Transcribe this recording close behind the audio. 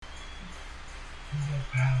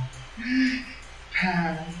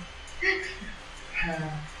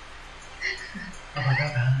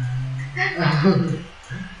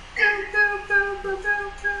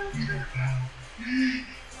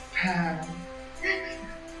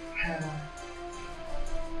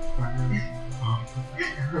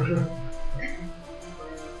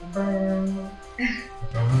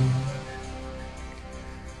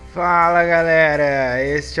Fala galera,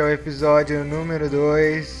 este é o episódio número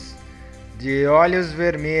 2 de Olhos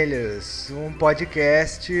Vermelhos, um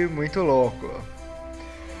podcast muito louco.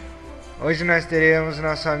 Hoje nós teremos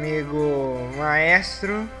nosso amigo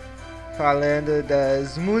Maestro falando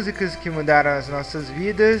das músicas que mudaram as nossas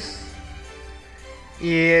vidas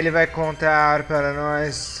e ele vai contar para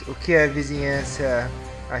nós o que a vizinhança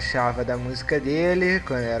achava da música dele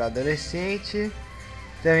quando era adolescente.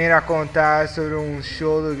 Também irá contar sobre um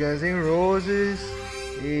show do Guns N' Roses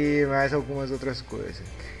e mais algumas outras coisas.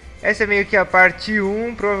 Essa é meio que a parte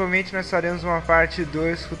 1, provavelmente nós faremos uma parte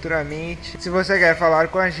 2 futuramente. Se você quer falar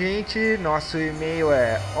com a gente, nosso e-mail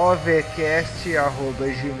é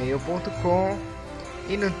ovcast@gmail.com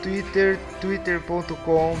e no Twitter,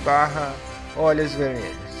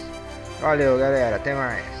 twitter.com/olhosvermelhos. Valeu galera, até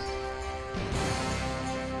mais.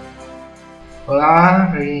 Olá,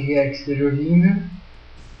 pra quem quer que esteja ouvindo.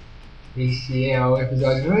 Esse é o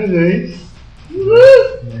episódio número 2.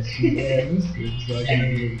 Nós fizemos o episódio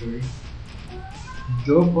número 2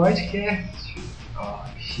 do podcast. Ó,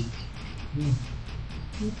 chique.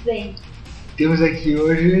 Muito bem. Temos aqui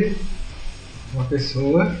hoje uma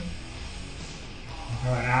pessoa, uma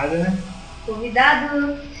camarada.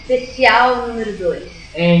 Convidado especial número 2.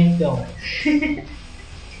 Então.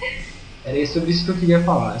 Era sobre isso que eu queria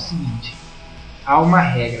falar. É o seguinte: há uma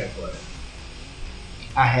regra agora.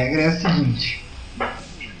 A regra é a seguinte: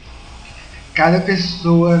 cada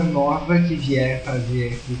pessoa nova que vier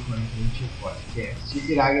fazer aqui com a gente o podcast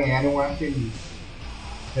irá ganhar um apelido.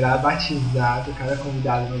 Será batizado, cada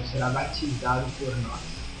convidado novo será batizado por nós.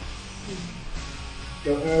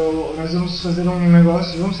 Então nós vamos fazer um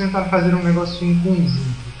negócio, vamos tentar fazer um negócio em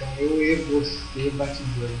conjunto. Então eu e você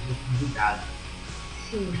batizamos o convidado.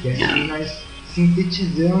 Sim. Porque assim nós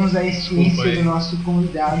sintetizamos a essência do nosso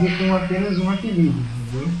convidado com apenas um apelido,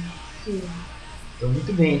 entendeu? Sim. Então,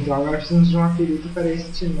 muito bem. Então, agora precisamos de um apelido para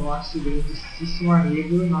este nosso grandíssimo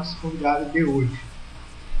amigo, nosso convidado de hoje.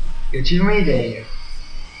 Eu tive uma ideia.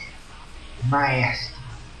 Maestro.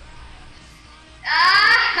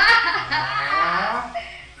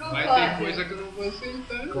 Vai Concordo. ter coisa que eu não vou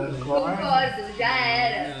aceitar. Concordo, já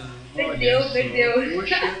era. Não, Perdeu.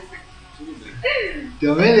 Poxa, tudo bem.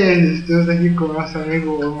 Então, beleza. Estamos aqui com o nosso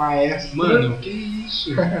amigo o Maestro. Mano, que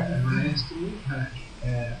isso? Maestro.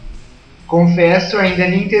 Confesso, ainda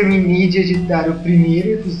nem terminei de editar o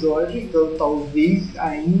primeiro episódio, então talvez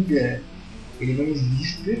ainda ele não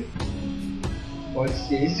exista. Pode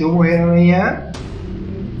ser, se eu morrer amanhã,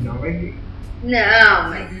 não vai ter. Não,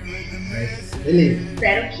 mas Beleza,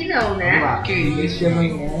 espero que não, né? vamos lá. Que Esse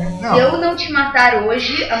amanhã... Se Não, eu não te matar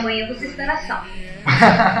hoje, amanhã você estará salvo.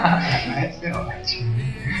 esse é ótimo.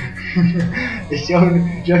 Esse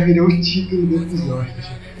já virou o título do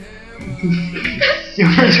episódio. Se eu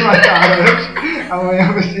não te matar hoje,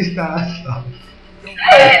 amanhã você estará salvo.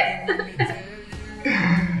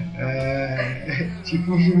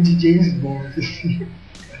 Tipo um filme de James Bond, assim.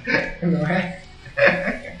 Não é?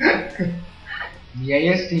 E aí,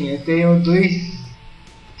 assim, eu tenho 2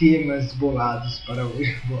 temas bolados para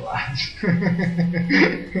hoje. Bolados.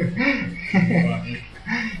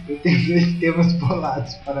 Eu tenho 2 temas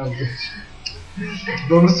bolados para hoje.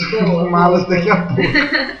 Vamos fumá-los daqui a pouco.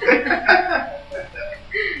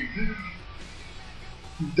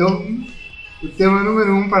 Então, o tema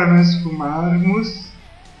número 1 para nós fumarmos,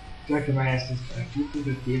 já que o maestro está aqui,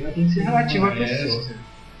 todo tema tem que ser relativo à pessoa.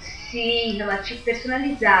 Sim, relativo,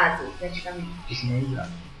 personalizado, praticamente.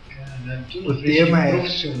 Personalizado. Caralho, que O tema é...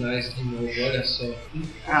 profissionais de novo, olha só.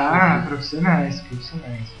 Ah, profissionais.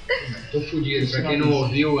 Tô fudido, pra quem não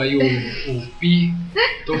ouviu aí o pi,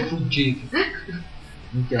 tô fudido.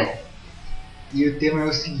 Então, e o tema é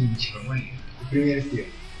o seguinte, Vamos aí. o primeiro tema,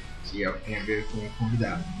 que tem a ver com o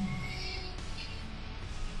convidado.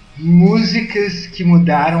 Músicas que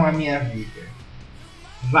mudaram a minha vida.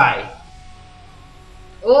 Vai!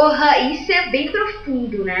 Porra, isso é bem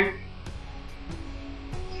profundo, né?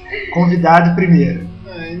 Convidado primeiro.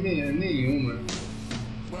 Ai, nenhuma.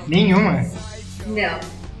 Nenhuma? Não.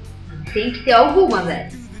 Tem que ter alguma,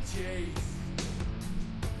 velho.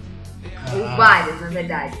 Ou várias, na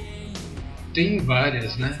verdade. Tem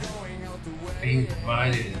várias, né? Tem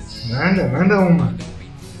várias. Manda uma.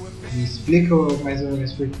 Me explica mais ou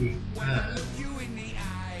menos por quê. Ah,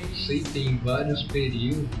 Eu sei que tem vários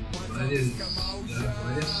períodos,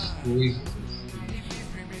 várias coisas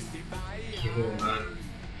que rolaram.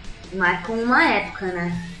 Marcam uma época,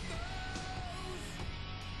 né?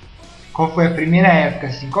 Qual foi a primeira época,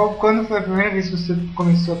 assim? Quando foi a primeira vez que você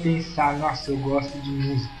começou a pensar, nossa, eu gosto de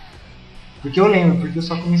música? Porque eu lembro, porque eu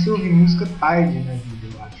só comecei a ouvir música tarde na vida,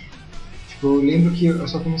 eu acho. Tipo, eu lembro que eu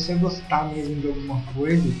só comecei a gostar mesmo de alguma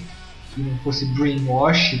coisa que não fosse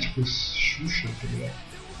brainwash, tipo Xuxa, tá ligado?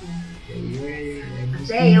 E aí é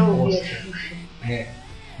música Até eu imposta. ouvia Xuxa. É.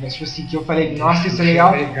 Mas tipo assim, que eu falei, nossa, isso é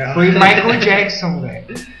legal, foi Michael Jackson,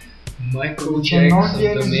 velho. Michael Eu tinha 9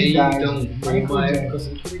 Jackson anos de também, idade. então foi Michael uma época Jackson.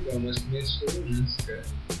 muito legal, mas começou antes, cara.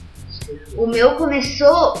 O meu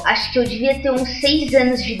começou, acho que eu devia ter uns 6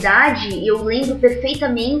 anos de idade e eu lembro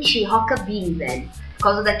perfeitamente Rockabilly, velho. Por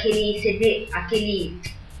causa daquele CD,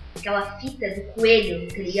 aquela fita do coelho,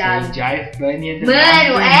 tá ligado? Jive Bunny and the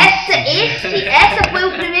Mano, Backstreet essa foi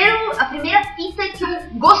a primeira fita que eu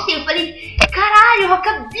gostei. Eu falei, caralho,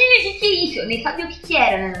 Rockabilly, que é isso? Eu nem sabia o que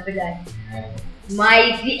era, né, na verdade.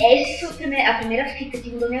 Mas essa foi a primeira fita que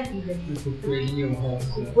mudou minha vida. O coelhinho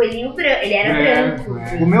rosa. O coelhinho branco, ele era branco.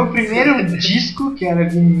 O meu primeiro disco, que era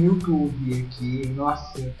vinil que eu ouvi aqui,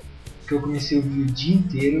 nossa, que eu comecei a ouvir o dia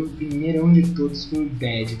inteiro, o primeirão de todos foi o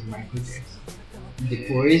Bad do Michael Jackson.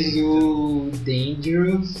 Depois o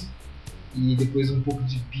Dangerous e depois um pouco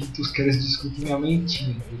de Beatles, que era os discos que minha mãe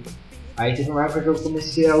tinha. Aí teve uma época que eu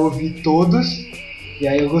comecei a ouvir todos, e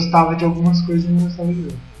aí eu gostava de algumas coisas e não gostava de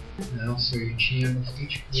outras. Nossa, eu tinha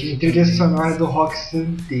bastante coisa. Tinha trilha sonora do rock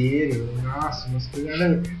santeiro, nossa, umas coisas nada a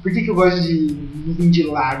ver. Por que eu gosto de nuvem de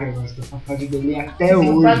lágrimas da Fafá de Belém até hoje?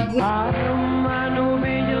 Uma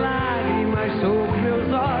nuvem de lágrimas sobre meus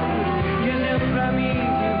olhos, dizendo pra mim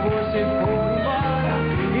que você foi embora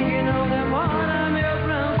e que não demora meu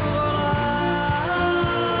pranto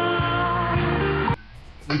rolar.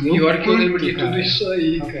 Pior que eu lembro de tudo isso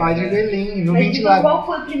aí, cara. Fafá de Belém, nuvem Mas de então lágrimas. qual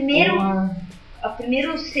foi o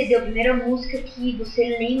primeiro CD, a primeira música que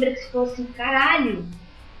você lembra que você falou assim, caralho?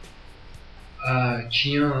 Ah,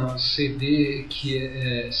 tinha CD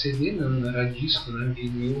CD não, era disco, né?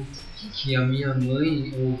 Vinil, que a minha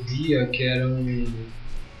mãe ouvia, que era um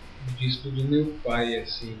disco do meu pai,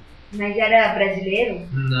 assim. Mas era brasileiro?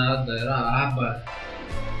 Nada, era ABBA.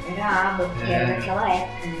 Era ABBA, porque era daquela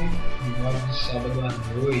época, né? 9 de sábado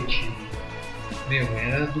à noite. Meu,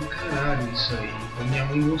 era do caralho isso aí. Então minha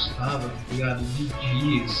mãe gostava, tá ligado? De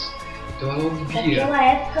dias. Então ela ouvia. Daquela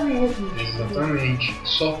época mesmo. Exatamente.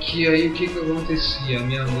 Só que aí o que acontecia?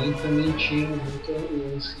 Minha mãe também tinha muito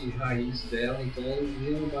lance raiz dela, então ela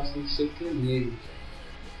ouvia bastante sertanejo.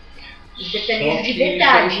 E sertanejo Só de que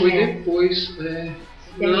verdade, isso aí foi né? depois.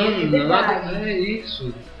 Sertanejo de Não, nada. verdade. É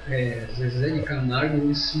isso. Zezé de Camargo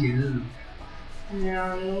nesse ano.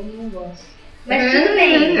 Não, eu não gosto. Mas tudo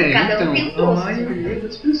bem, cada um tem um A gosto. maioria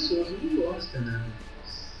das pessoas não gosta, né?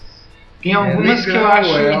 Tem algumas que eu legal,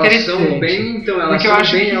 acho elas interessante. são bem, então, elas Porque eu são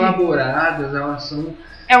acho bem que elaboradas, elas são.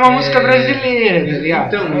 é uma música brasileira, tá ligado?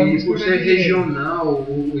 Então, É uma e música por ser brasileira. regional,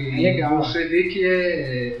 e legal. você vê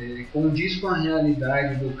que condiz com a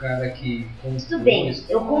realidade do cara que compôs. Tudo bem,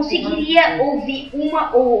 eu conseguiria ouvir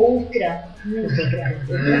uma ou outra música.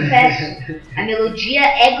 Eu confesso, a melodia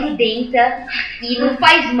é grudenta e não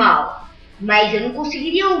faz mal. Mas eu não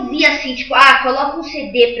conseguiria ouvir assim, tipo, coloca um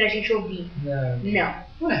CD pra gente ouvir.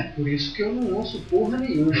 Não. Ué, por isso que eu não ouço porra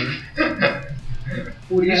nenhuma.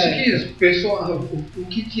 Por isso que, pessoal, o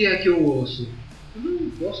que é que eu ouço? Eu não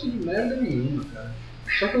gosto de merda nenhuma, cara.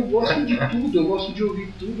 Só que eu gosto de tudo, eu gosto de ouvir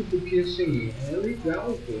tudo, porque assim, é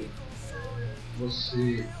legal, pô.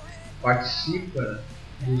 Você participa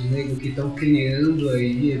dos negros que estão criando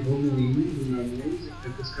aí, evoluindo na música,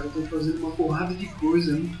 porque os caras estão fazendo uma porrada de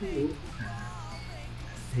coisa, é muito louco, cara.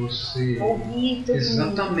 Você. Ouvir todo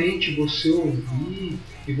Exatamente, você ouvir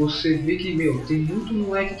e você vê que, meu, tem muito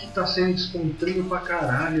moleque que tá sendo espontâneo pra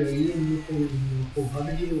caralho aí, numa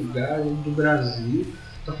porrada de lugar do Brasil,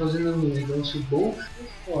 tá fazendo um negócio bom,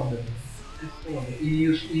 é foda, velho. É foda.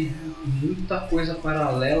 E muita coisa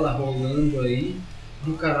paralela rolando aí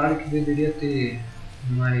do caralho que deveria ter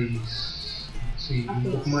mais, assim, um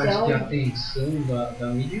pouco mais de atenção da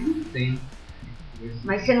mídia e não tem.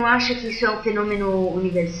 Mas você não acha que isso é um fenômeno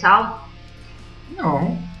universal?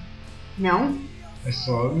 Não, Não? é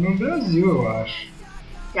só no Brasil, eu acho.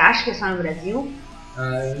 Você acha que é só no Brasil?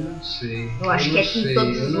 Eu não sei. Eu acho que é aqui em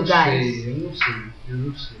todos os lugares. Eu não sei.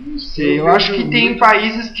 Não sei, eu acho que tem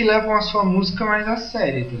países que levam a sua música mais a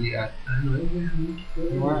sério, tá ligado? Não, eu vejo muito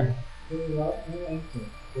Não é?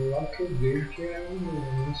 Foi lá que eu vejo que é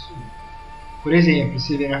um lance. Por exemplo,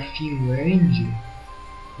 você vê na Finlândia,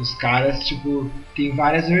 Os caras, tipo, tem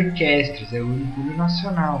várias orquestras, é o orgulho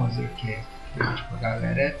nacional as orquestras. Né? Tipo, a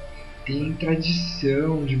galera tem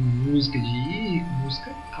tradição de música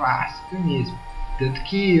clássica mesmo. Tanto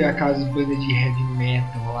que aquelas bandas de heavy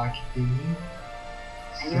metal lá que tem.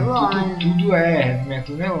 Tudo é heavy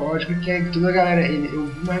metal melódico, que é toda a galera. Eu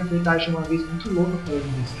vi uma reportagem uma vez muito louca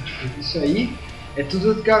falando disso. Tipo, isso aí é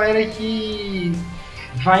tudo a galera que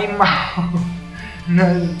vai mal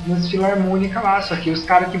nas filarmônicas lá, só que os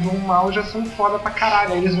caras que vão mal já são foda pra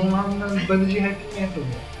caralho, aí eles vão lá nas bandas de heavy metal,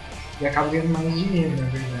 velho. E acabam ganhando mais dinheiro, na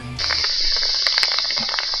verdade.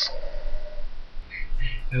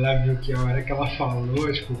 Ela viu que a hora que ela falou,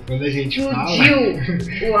 tipo, quando a gente fala...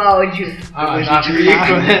 Explodiu o áudio. Ah, a gente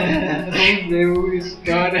fala... Vamos ver o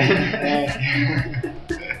história.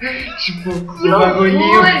 Tipo, Que o bagulhinho...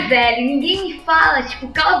 horror, velho. Ninguém me fala, tipo,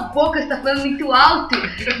 cala a boca, você tá falando muito alto.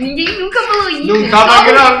 Ninguém nunca falou isso. Não tava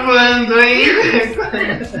gravando, hein?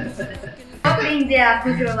 Vou aprender a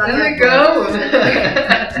controlar É minha legal, voz.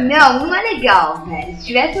 né? Não é legal, velho. Se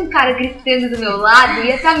tivesse um cara gritando do meu lado, eu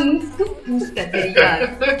ia estar muito puta, tá ligado?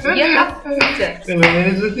 Eu ia estar puta. Pelo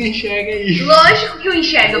menos você enxerga isso. Lógico que eu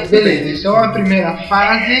enxergo. Beleza, então a primeira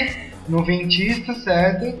fase, noventista,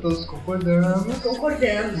 certo? Todos concordamos.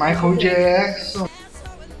 Concordamos. Michael Jackson.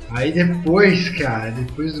 Aí depois, cara,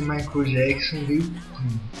 depois do Michael Jackson veio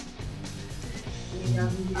Queen.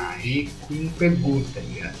 Aí Queen pegou, tá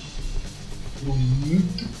ligado? Por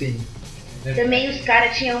muito tempo. Também os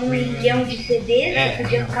caras tinham 1 milhão de CDs que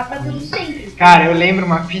podiam ficar pra tudo sempre. Cara, eu lembro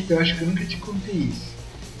uma fita, eu acho que eu nunca te contei isso.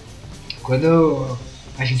 Quando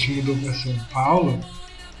a gente mudou pra São Paulo,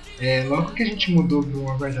 logo que a gente mudou pra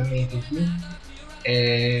um apartamento aqui,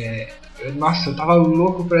 eu tava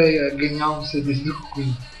louco pra ganhar um CD do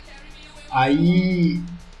Queen. Aí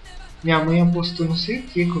minha mãe apostou não sei o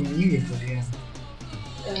que comigo, tá ligado?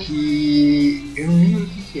 Que eu não lembro o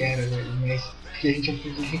que era, velho, mas que a gente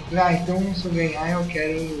apostou assim, então se eu ganhar eu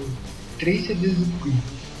quero 3 CDs do Queen.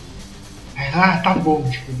 Aí, tá bom,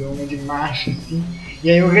 tipo, deu uma de macho assim, e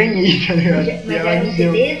aí eu ganhei, tá ligado? Mas eram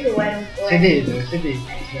CDs ou eram... CDs, era CD.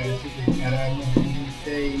 Era 90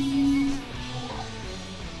 e...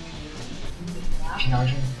 Final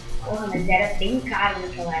de... Porra, mas era bem caro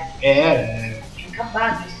naquela época. Era. Tinha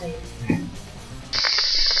acabado isso aí.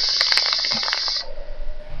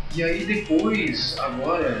 E aí depois,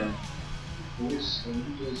 agora, depois, em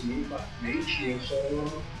 2000 pra frente, eu só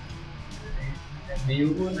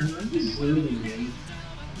meio analisando mesmo.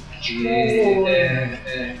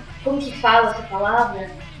 Como que fala essa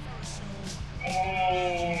palavra?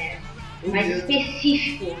 Mais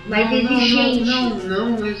específico, mais exigente.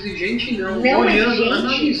 Não exigente não. Não Olhando,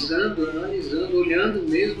 exigente? analisando, olhando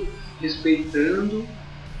mesmo, respeitando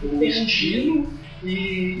o estilo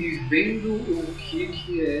e vendo o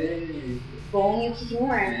que é Bom e o que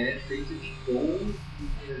não é. É feito de bom, de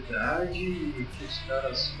verdade, e que os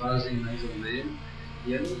caras fazem mais ou menos,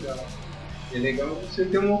 e é legal. É legal você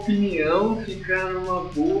ter uma opinião, ficar numa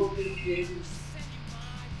boa, porque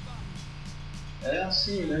é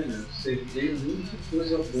assim, né, meu? Você vê muita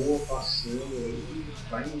coisa boa passando aí,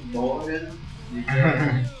 vai embora,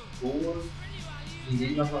 fica boa,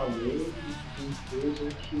 ninguém dá valor, tem coisa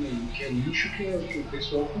que é lixo que o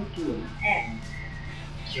pessoal cultua, né?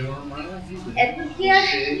 Que é uma maravilha. É porque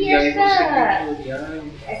acho que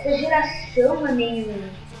essa geração é meio...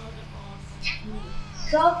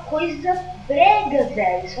 só coisa brega,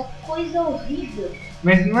 velho. Só coisa horrível.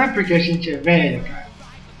 Mas não é porque a gente é velho, cara,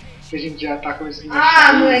 que a gente já tá começando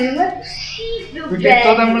a mano, não é possível, porque velho.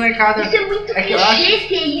 toda molecada... Isso é muito clichê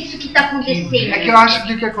se é isso que tá acontecendo. É que eu acho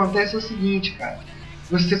que o que acontece é o seguinte, cara.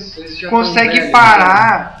 Você já consegue velhos,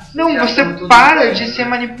 parar... né? Não, Já você tão para velhos, de né? ser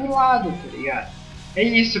manipulado, tá ligado? É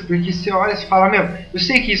isso, porque você olha e fala, meu, eu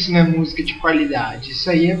sei que isso não é música de qualidade, isso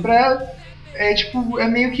aí é pra... é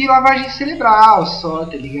meio que lavagem cerebral só,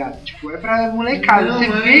 tá ligado? Tipo, é pra molecada, Não, você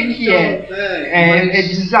vê que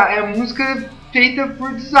é música feita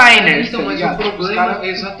por designers, Então, tá mas ligado? o Tipo, os problema caras- é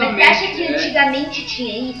Mas exatamente... você acha que antigamente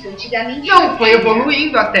tinha isso? Antigamente Não, foi tinha.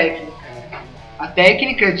 evoluindo a técnica. A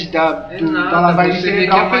técnica da lavagem você vê que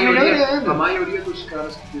cerebral foi a melhorando. maioria dos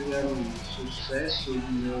caras que fizeram sucesso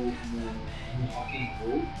no rock and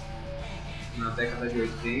roll na década de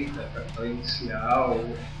 80, Capital Inicial,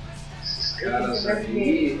 esses caras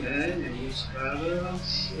aí, os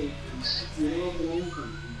caras eles seguram a bronca. Né?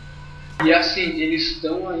 E assim, eles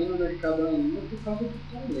estão aí no mercado ainda por causa do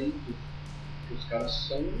talento. Porque os caras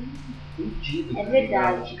são fodidos. É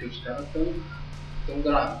verdade. Porque os caras estão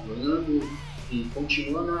gravando e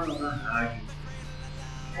continuam na rádio.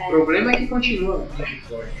 O problema é que continua muito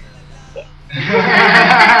forte.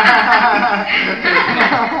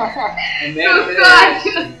 A merda é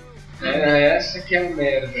essa. É essa que é a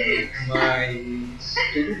merda. Mas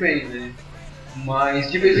tudo bem, né? Mas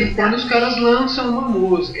de vez em quando os caras lançam uma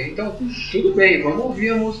música. Então tudo bem, vamos ouvir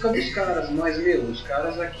a música dos caras. Mas, os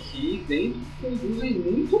caras aqui dentro produzem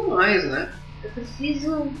muito mais, né? Eu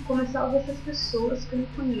preciso começar a ouvir essas pessoas que eu não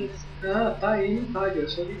conheço. Ah, tá aí no rádio, é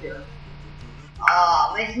só ligar.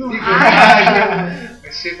 Mas no rádio...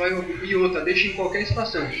 Você vai ouvir. E outra, deixa em qualquer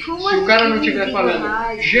estação. Como Se o cara não assim, estiver falando,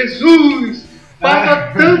 rádio? Jesus,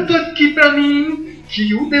 paga tanto aqui pra mim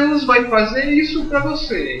que o Deus vai fazer isso pra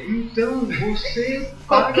você. Então você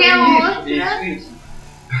paga Qualquer isso. outra. Isso.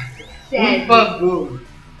 Sério. Por favor,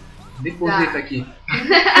 deposita aqui.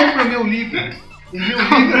 Compra o meu livro.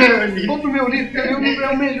 Compra o meu livro, porque o meu livro é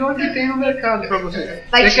o melhor que tem no mercado pra você.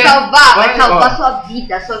 Vai Você te quer- salvar, vai Vai, salvar ó. sua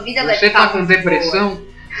vida. Sua vida vai Você ficar tá com muito depressão?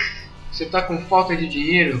 Você tá com falta de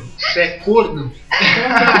dinheiro? Você é corno?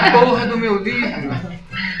 Compra a porra do meu livro.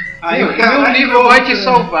 Aí Meu, o cara meu livro vai te compra.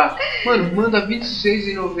 salvar. Mano, manda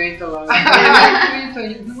R$26,90 lá.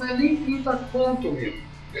 Não é nem 30 conto, meu.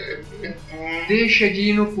 Deixa de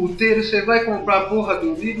ir no puteiro, você vai comprar a porra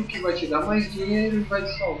do livro que vai te dar mais dinheiro e vai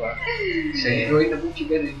te salvar. Eu ainda vou te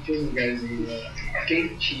garantir um lugarzinho lá,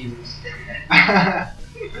 quentinhos.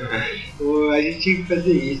 Pô, a gente tinha que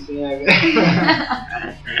fazer isso, né, velho?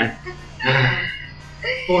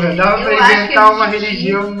 Porra, dava Eu pra acho que inventar a uma gente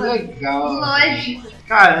religião tinha que legal. Lógico.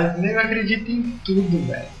 Cara, eu acredito em tudo,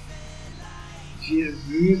 velho.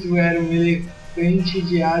 Jesus era um elefante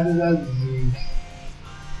de asas azuis.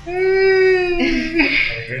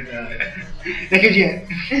 É verdade. Daqui o dia.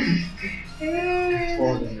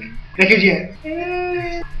 Foda, né? Daqui o dia.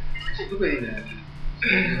 Tudo bem, né?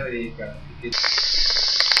 Estamos aí, cara.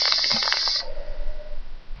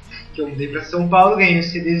 Que eu mudei pra São Paulo, ganhei os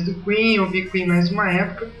CDs do Queen, ouvi Queen mais uma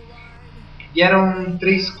época. E eram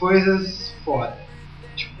 3 coisas foda.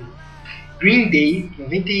 Tipo, Green Day,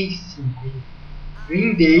 95.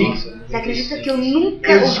 Green Day. Nossa, Você acredita que eu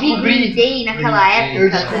nunca Eu ouvi descobri- Green Day naquela época? Eu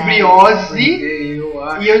descobri velho? Ozzy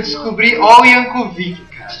acho e eu descobri All Yankovic,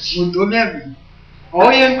 cara. Mudou minha vida.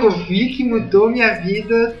 All Yankovic mudou minha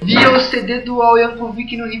vida. Via o CD do All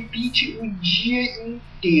Yankovic no repeat o dia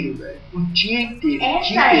inteiro, velho. O dia inteiro. o dia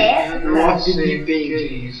Essa inteiro. época? Eu gosto de que Big Bang. é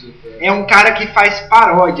isso, cara. É um cara que faz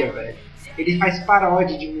paródia, velho. Ele faz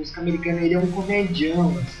paródia de música americana, ele é um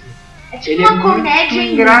comedião, assim. É tipo Ele uma é comédia muito em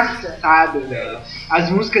música. engraçado, velho. As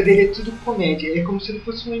músicas dele é tudo comédia. Ele é como se ele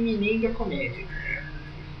fosse um Eminem da comédia.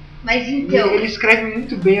 Mas E então, ele escreve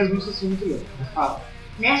muito bem, as músicas são muito loucas. Fala.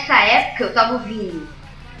 nessa época eu tava ouvindo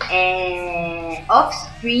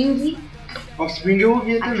Offspring, Offspring eu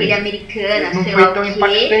ouvi aquele também. americano, Não sei foi lá tão o quê.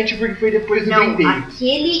 impactante porque foi depois do Não, Green Day.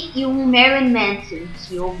 aquele e um Marilyn Manson,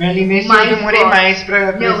 que eu Marilyn Manson mais eu demorei gosto. mais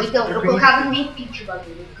pra... Não, então, pra eu conhecer. colocava no repeat o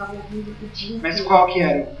bagulho, eu ficava ouvindo o dia Mas inteiro. qual que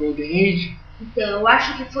era? O Golden Age? Então, eu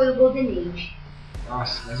acho que foi o Golden Age.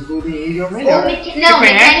 Nossa, mas o Golden Age é o melhor. Ou Você não,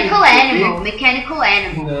 conhece Mechanical esse CD? Animal, Mechanical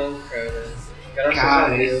Animal. Não, cara. Graças a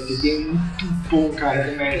Cara, Deus. esse CD é muito bom, cara,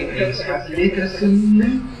 do Marilyn Manson. As letras são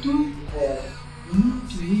muito bom.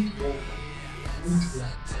 Muito bom. Muito bom.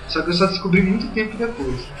 Só que eu só descobri muito tempo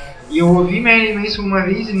depois. E eu ouvi Marilyn Manson uma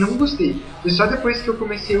vez e não gostei. Foi só depois que eu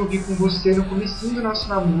comecei a ouvir com você no comecinho do nosso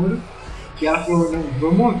namoro que ela falou, não,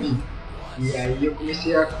 vamos ouvir. E aí eu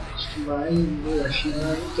comecei a acostumar e eu achei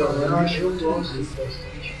muito Então, bom. eu acho que eu gosto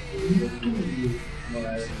bastante. Muito,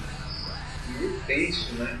 mas muito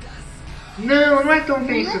tenso, né? Não, não é tão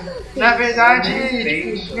tenso. Na verdade,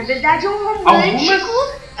 Tenso. Na verdade é um romântico.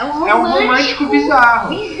 algumas É um romântico bizarro.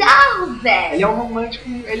 bizarro, velho. Ele é um romântico,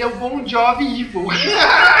 ele é o Bon Jovi evil. Coisa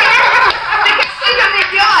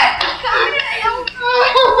melhor? Cara, é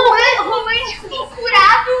um romântico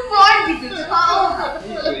incurável, mórbido. Só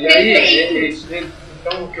Isso, e aí, perfeito.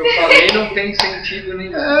 então o que eu falei não tem sentido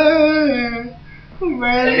nenhum. O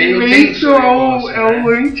Marilyn meio tenso o Manson negócio, é o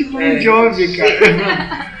né? anti-Bon Jovi,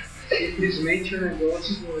 cara. Simplesmente o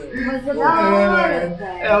negócio Mas é da hora,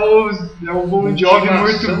 É velho. o Bon Jovi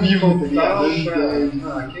motivação morto-vivo, tá total ligado?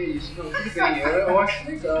 pra- que isso, não, tudo bem, eu acho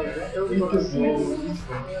legal, né?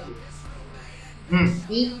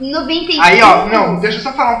 E em 95. Aí, ó, não, deixa eu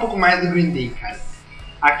só falar um pouco mais do Green Day, cara.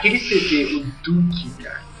 Aquele CD, o Duke,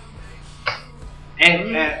 cara.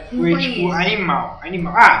 Foi não tipo conheço. animal.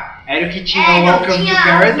 Ah, era o que tinha o não, Welcome tinha to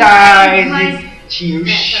Paradise, mas- tinha o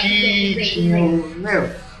tá, She, tudo tinha bem. o. Meu,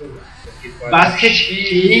 Basket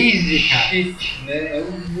Case, cara. Shit, né? É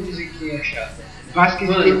uma musiquinha chata. Basket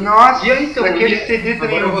Mano, Case, nossa, E aí, então, aquele e- CD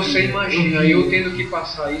também. agora eu você vi, imagina, vi. eu tendo que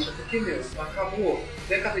passar isso, porque, meu, acabou.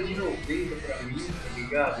 Década de 90 pra mim, tá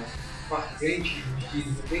ligado? pra frente, de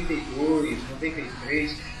 92,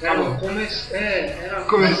 93, Acabou. era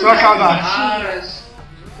Começou a acabar. raras.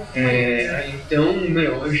 Então,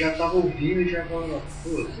 eu já tava ouvindo e já tava,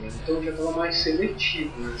 puta, então eu já tava mais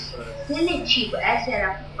seletivo nessa. Seletivo, essa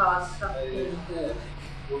era a palavra que eu tava falando.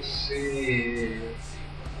 Você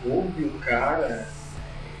ouve o cara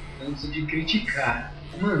antes de criticar.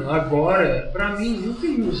 Mano, agora, pra mim, não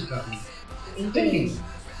tem música ruim. Tem,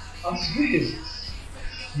 às vezes.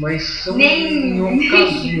 Mas são em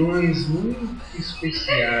ocasiões muito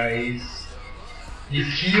especiais. E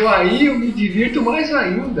que aí eu me divirto mais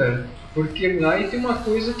ainda. Porque aí tem uma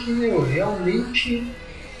coisa que, realmente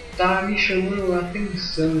tá me chamando a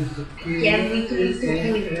atenção. Porque Que é muito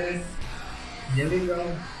ruim. E é legal.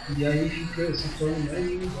 E aí se torna mais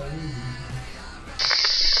legal ainda.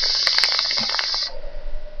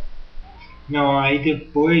 Não, aí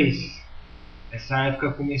depois, essa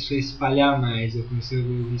época começou a espalhar mais. Eu comecei a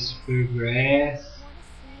ouvir Supergrass,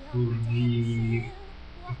 ouvi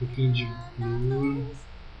um pouquinho de Blue,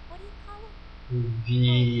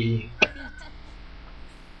 ouvi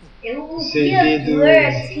Eu ouvia CD Blur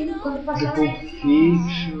assim quando do passava Pulp na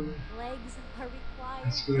Fiction, a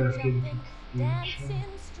discografia do Pulp Fiction.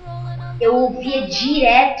 Eu ouvia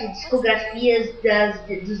direto discografias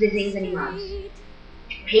dos desenhos animados.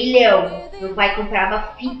 Tipo, Rei Leão. Meu pai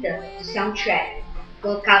comprava fita do soundtrack.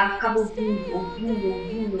 Ficava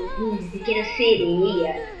ouvindo. Pequena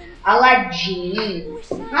Sereia, Aladdin.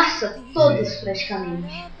 Nossa, todos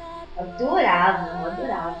praticamente. Eu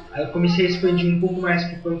adorava. Aí eu comecei a expandir um pouco mais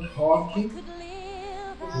pro punk rock.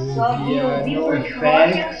 Só Ouvia ouvi No punk rock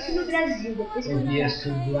Effect, aqui no Brasil. Depois que eu ouvia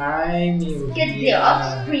Sublime, ouvia Quer dizer,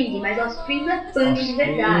 Offspring, mas Offspring não é punk de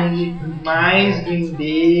verdade. mais Green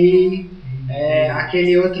Day,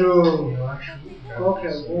 aquele outro, qual que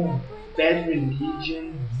é o bom? Bad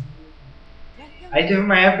Religion. Aí teve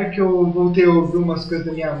uma época que eu voltei a ouvir umas coisas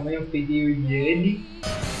da minha mãe, eu peguei o Yanni.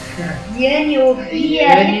 Yanni eu ouvia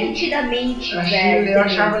Yanni, repetidamente, velho. Eu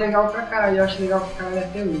achava legal pra caralho, eu acho legal pra caralho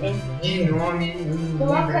até hoje. De nome,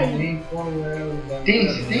 Coloca aí. nem qual é o da Tem?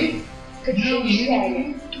 Fica de gente séria.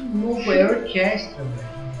 muito novo, é orquestra,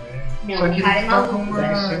 velho. Não, Só que o cara é ele tá com maluco.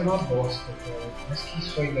 Deve ser uma... uma bosta, cara. Mas que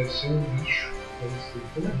isso aí deve ser um lixo. Deve ser.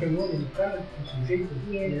 Como é que é o nome do cara? O sujeito?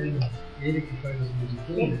 Ele que faz as É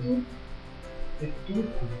musiquinhas? tudo. É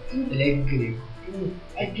turco. Ele é grego.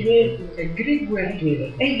 É grego. É grego ou é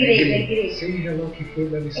turco? É grego. Seja lá o que for,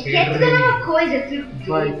 deve É ser. que é tudo a mesma coisa, tudo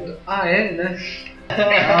Vai. grego. Ah, é, né? É tudo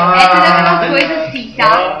a mesma coisa assim,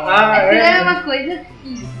 tá? É tudo a mesma coisa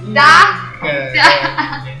assim, tá?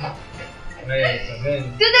 Tá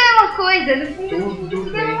vendo? Tudo é a mesma coisa, no fundo Tudo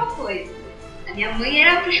tudo é a bem. mesma coisa. A minha mãe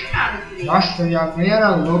era apaixonada por ele. Nossa, minha mãe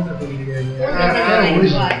era louca pelo Yanni. Todas Até as mães,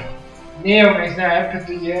 hoje. vai. Meu, mas na época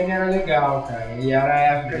do Yanni era legal, cara. E era a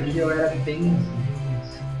época que eu era bem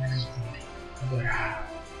assim, adorava.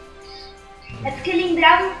 É porque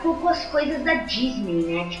lembrava um pouco as coisas da Disney,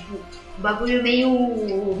 né? Tipo, um bagulho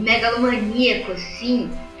meio megalomaníaco, assim,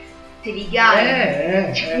 tá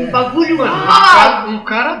ligado? Tipo, um bagulho... Mano, um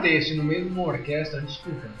cara desse no meio de uma orquestra,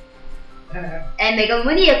 desculpa. É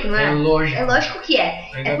megalomaníaco, não é? É lógico. É lógico que é.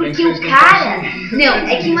 Ainda É bem porque que o vocês cara... tentaram Não,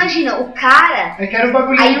 é que imagina, o cara... É que era um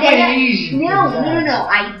bagulho A meio ideia... rígido. Não.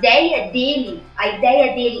 A ideia dele,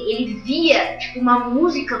 ele via, tipo, uma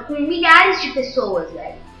música com milhares de pessoas,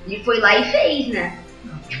 velho. Ele foi lá e fez, né?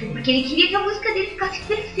 Tipo, porque ele queria que a música dele ficasse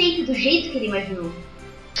perfeita, do jeito que ele imaginou.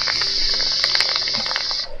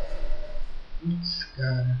 Putz,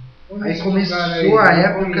 cara. Olha Aí esse começou lugar aí, a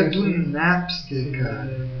eu época do conheço. Napster,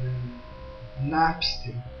 cara.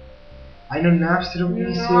 Napster. Aí no Napster eu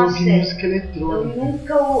comecei a Nossa, ouvir música Eu eletrônica.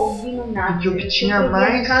 nunca ouvi no Napster. Porque o que eu tinha sempre ouvia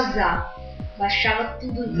mais- casar. Baixava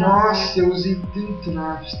tudo em Nossa, eu usei tanto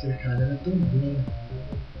Napster, cara. Era tão bom.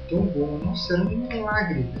 Tão bom. Nossa, era um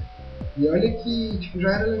milagre, velho. E olha que tipo,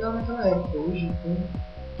 já era legal naquela época. Hoje, então...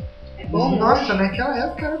 É bom? Nossa, naquela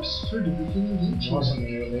época era absurdo, porque ninguém tinha. Nossa,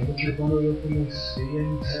 eu lembro que quando eu comecei a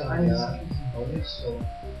ensaiar, Mas- olha só,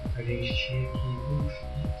 a gente tinha que ir com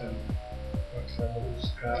fita, pra casa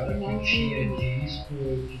dos caras que tinha disco,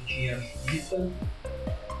 que tinha fita,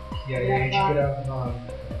 e aí a gente gravava.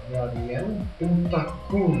 E era um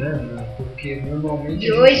tacu, né, mano? Porque normalmente.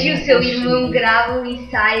 E a hoje gente o não seu conseguia. irmão grava um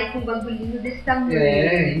ensaio com um bagulhinho desse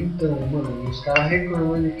tamanho. Então, mano, os caras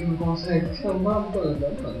reclamam ele que não consegue chamar a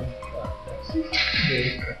banda, mano. Se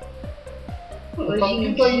fuder, cara. Mano, Hoje tá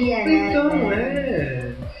em tudo aí. dia, né, Então,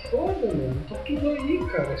 velho? foda, mano. Tá tudo aí,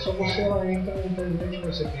 cara. É só você lá entrar na internet,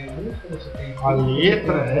 você tem a música, você tem A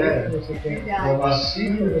letra, você tem Verdade. a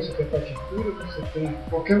cifra, você tem a partitura, você tem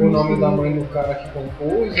Qualquer o nome música. da mãe do cara que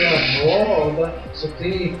compôs, a avó, você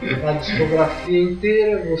tem a discografia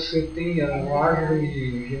inteira, você tem a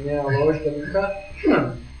árvore genealógica do cara.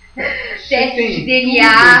 Mano, você Teste tem de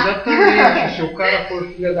DNA. tudo, exatamente. Se o cara for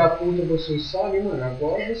filha da puta, você sabe, mano.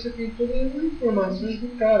 Agora você tem todas as informações do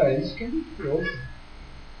cara. Isso que é muito louco.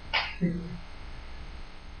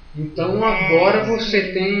 Então agora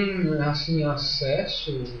você tem assim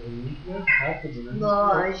acesso muito mais rápido, né?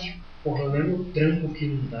 Lógico. Porra, eu lembro o trampo que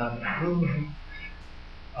não dava.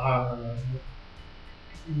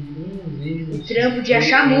 O trampo de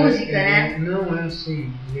achar música, né? Não, é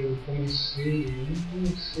assim, eu comecei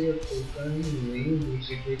a tocar, não lembro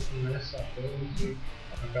se foi com essa banda,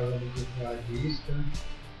 na casa do tecladista,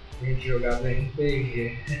 a gente jogava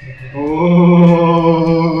RPG.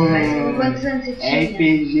 Mas com quantos anos você tinha?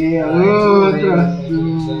 RPG é Aí, eu outro lembro quantos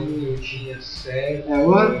assunto. anos eu tinha certo. É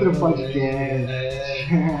outro podcast.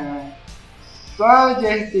 Só de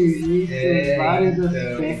RPG tem vários então.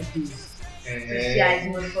 aspectos Sociais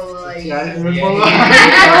morfológicos. sociais morfológicos.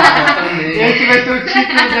 Esse vai ser o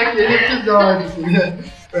título daquele episódio, entendeu?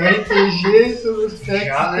 RPG sobre os Já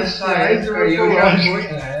aspectos nessa sociais e época eu já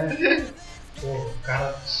morfológicos. fui. Pô, o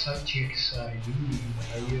cara tinha que sair,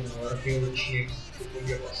 aí na hora que eu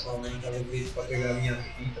podia passar lá em casa dele pra pegar minha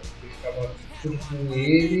fita, porque ficava tudo com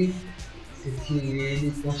ele, porque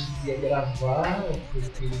ele conseguia gravar,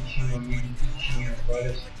 porque ele tinha um amigo que tinha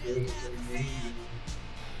várias coisas também,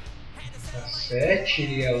 cassete,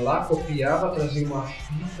 ele ia lá, copiava, trazia uma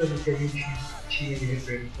fita do que a gente tinha de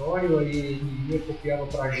repertório, aí ele ia, copiava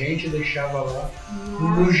pra gente, deixava lá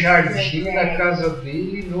no jardim da casa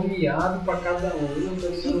dele, nomeado pra cada um, então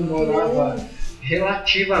você morava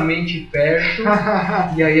relativamente perto,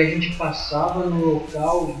 e aí a gente passava no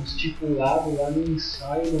local estipulado, lá no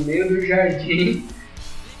ensaio, no meio do jardim,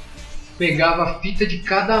 pegava a fita de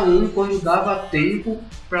cada um quando dava tempo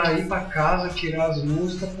pra ir pra casa, tirar as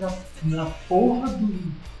músicas na porra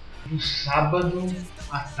do sábado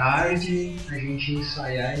à tarde a gente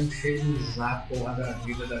ensaiar e infernizar a porra da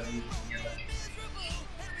vida da vizinha da gente.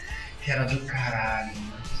 Que era do caralho,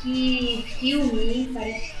 mano. Que filme, hein?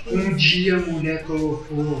 Parece que. Um dia a mulher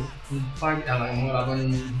colocou um pai. Ela morava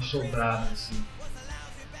num sobrado assim.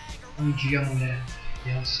 Um dia a mulher.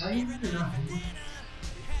 Ela saiu na rua.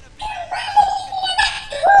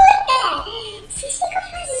 Vocês ficam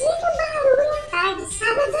fazendo barulho à tarde,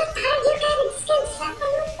 sábado à tarde eu quero descansar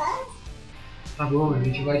quando eu posso. Tá bom, a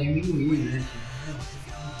gente vai diminuir, né?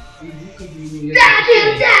 Eu nunca diminuí.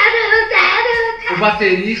 O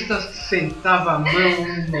baterista sentava a mão,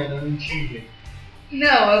 mano, não tinha jeito. Não,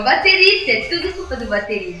 é o baterista, é tudo culpa do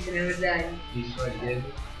baterista, na verdade. Isso aí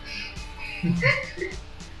é.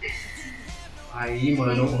 Aí,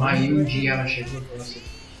 mano, aí um dia ela chegou e falou assim.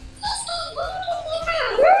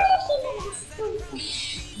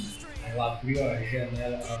 Ela abriu a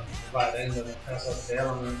janela, a varanda da casa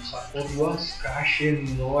dela, mano, sacou 2 caixas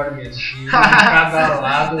enormes assim, de cada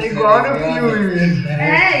lado. É igual tá no ligado? filme mesmo.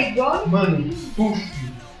 É, igual. Mano, puf!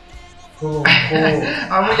 Colocou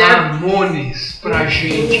A mulher- Ramones pra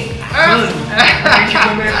gente. Mano, a gente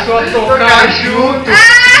começou a tocar Tocar junto.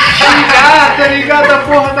 Tirar, tá ligado? A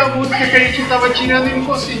porra da música que a gente tava tirando e não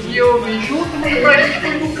conseguia ouvir junto, mano, pra gente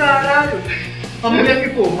foi do caralho. A mulher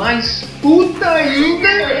ficou mais puta ainda,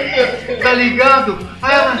 tá ligado?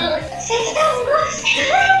 Aí ela, Vocês estão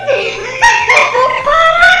gostando? Eu vou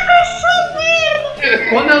parar com essa merda.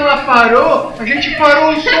 quando ela parou, a gente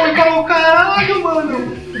parou o som e falou, caralho,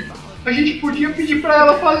 mano. A gente podia pedir pra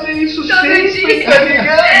ela fazer isso sempre, tá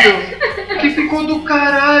ligado? Que ficou do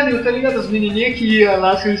caralho, tá ligado? As menininhas que iam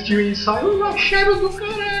lá assistir o ensaio acharam do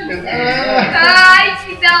caralho. Ai,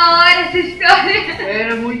 que da hora essa história.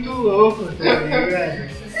 Era muito louco, tá ligado?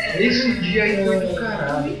 Esse dia aí foi do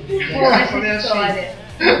caralho. Boa Eu falei essa história.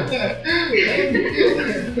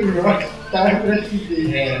 Rockstar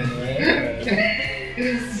brasileiro. não é,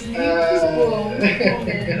 Muito bom, muito bom mesmo.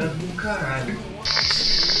 Era do caralho.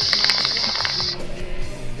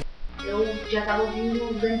 Eu já tava ouvindo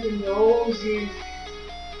Guns N' Roses,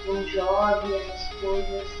 Bon Jovi, essas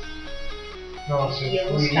coisas. Nossa, E eu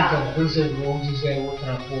então gostava. Guns N' Roses é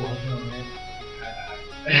outra porra também.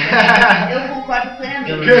 Caralho. Eu concordo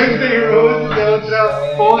plenamente. Guns N' Roses é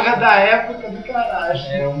outra porra da época do caralho.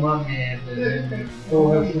 É uma merda, né?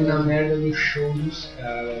 Porra, eu fui na merda do show dos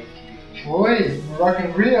caras aqui. Foi? No Rock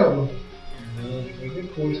in Rio? Não, foi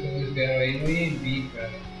depois quando eles vieram aí no IMB,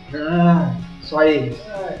 cara. Ah, só eles.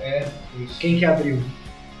 Foi isso. Quem que abriu?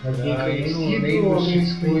 Alguém Ah, eu não conhecido lembro ou se alguém foi-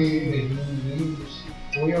 desconhecido? Não lembro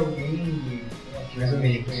se foi alguém, mais ou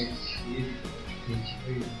menos conhecido.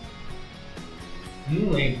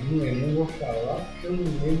 Não lembro, não vou falar porque eu não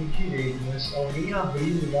lembro direito, mas alguém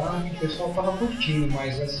abriu lá e o pessoal tava curtindo,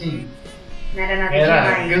 mas assim, Não era nada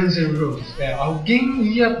era demais. Guns N' Roses, alguém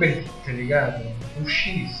ia bem, tá ligado? Um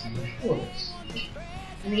X, mas foda-se.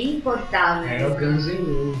 Nem importava. Era o Guns N'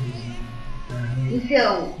 Roses.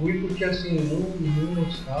 Então, Fui porque assim, eu não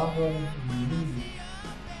gostava,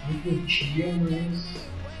 não curtia, mas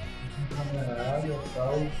um camarada e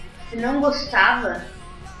tal. você não gostava?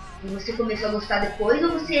 E você começou a gostar depois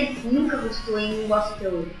ou você nunca gostou e não gosta até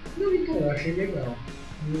hoje? Não, então, eu achei legal.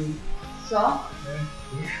 Só?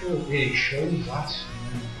 Showzaço,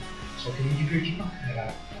 né? Só que eu me diverti pra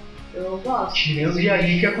caralho. Eu gosto. Tirando de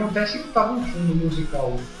aí que acontece que tava um fundo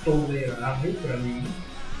musical tolerável pra mim,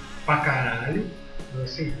 pra caralho.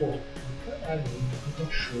 Assim, pô, caralho,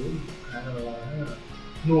 puta show, o cara lá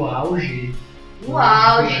no auge. No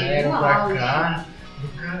auge, Era no pra auge. cá, do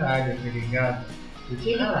caralho, tá ligado? Do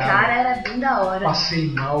Aquele caralho. cara era bem da hora. Passei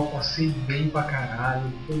mal, passei bem pra caralho,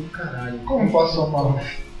 foi do caralho. Como passou mal?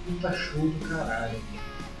 Puta show do caralho.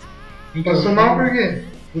 Passou mal por quê?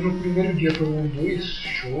 Foi no primeiro dia, foram 2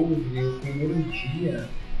 shows, e o primeiro dia,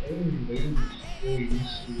 eu não lembro se foi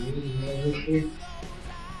isso mesmo, mas eu fui.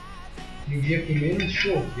 No dia que menos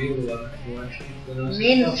choveu lá, eu acho que foi na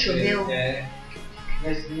Menos sexta-feira. choveu?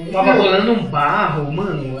 Mas não Tava rolando um barro,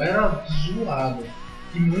 mano, era zoado.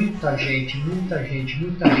 E muita gente.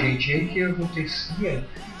 E aí o que acontecia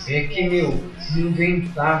é que, não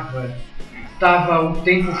ventava. Tava o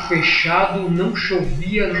tempo fechado, não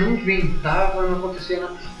chovia, não ventava, não acontecia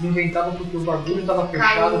nada. Não ventava porque o bagulho tava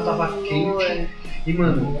fechado, tava quente. E,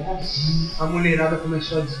 mano, a mulherada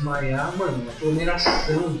começou a desmaiar, mano,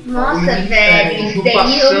 aglomeração. Nossa, Bagulho velho, tudo isso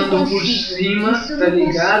daí eu não passando por consigo. cima, Isso eu tá não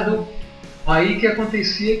ligado? Aí que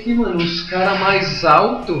acontecia que, mano, os caras mais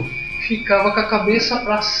altos ficavam com a cabeça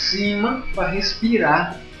pra cima pra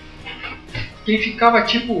respirar. Quem ficava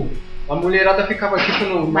tipo, a mulherada ficava tipo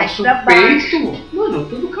no Mais nosso pra peito, mano,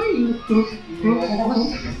 tudo caindo.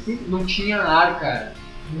 Não tinha ar, cara.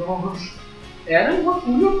 Nossa. Era um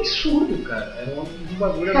bagulho absurdo, cara. Era um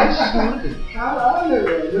bagulho absurdo. Caralho,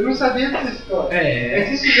 velho. Eu não sabia dessa história.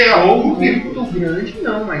 É, Esse geral show público? muito grande,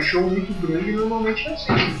 não, mas show muito grande normalmente é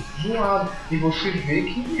assim, zoado. E você vê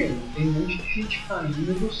que, tem um monte de gente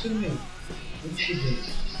caindo e você,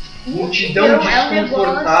 multidão Então, é um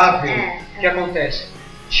desconfortável. negócio- O que acontece?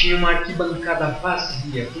 Tinha uma arquibancada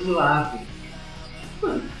vazia do lado.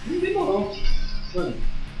 Mano, não demorou. Mano,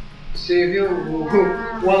 você viu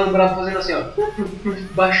o alambrado fazendo assim, ó.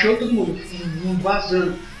 Baixou todo mundo,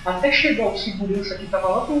 vazando. Até chegar o segurança que tava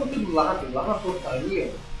lá pro outro lado, lá na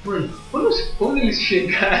portaria. Mano, quando eles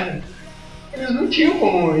chegaram, eles não tinham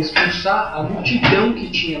como expulsar a multidão que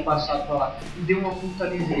tinha passado pra lá. E deu uma puta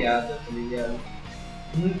aliviada, tá ligado?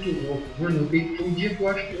 Muito louco. Mano, eu bebi, foi um dia que eu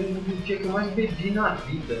acho que foi o dia que eu mais bebi na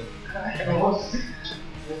vida. Cara, Nossa.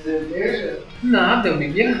 Cerveja? nada, eu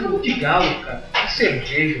bebia rabo de galo, cara. Que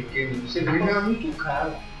cerveja, o quê? Mano? Cerveja era muito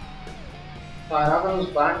caro. Parava nos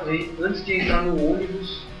bares aí, antes de entrar no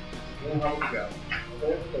ônibus, um rabo de galo.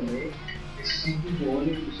 Agora também, desci do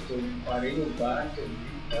ônibus, parei no bar, tomei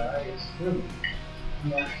praias, mano,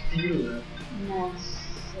 uma fila, Nossa.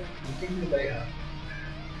 não tem como dar errado.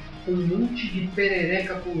 Um monte de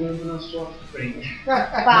perereca pulando na sua frente.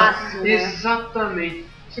 Fácil, né? Exatamente.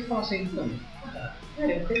 Você fala assim, mano,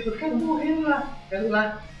 eu quero morrer lá, quero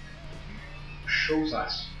lá.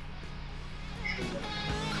 Showzaço. Showzaço.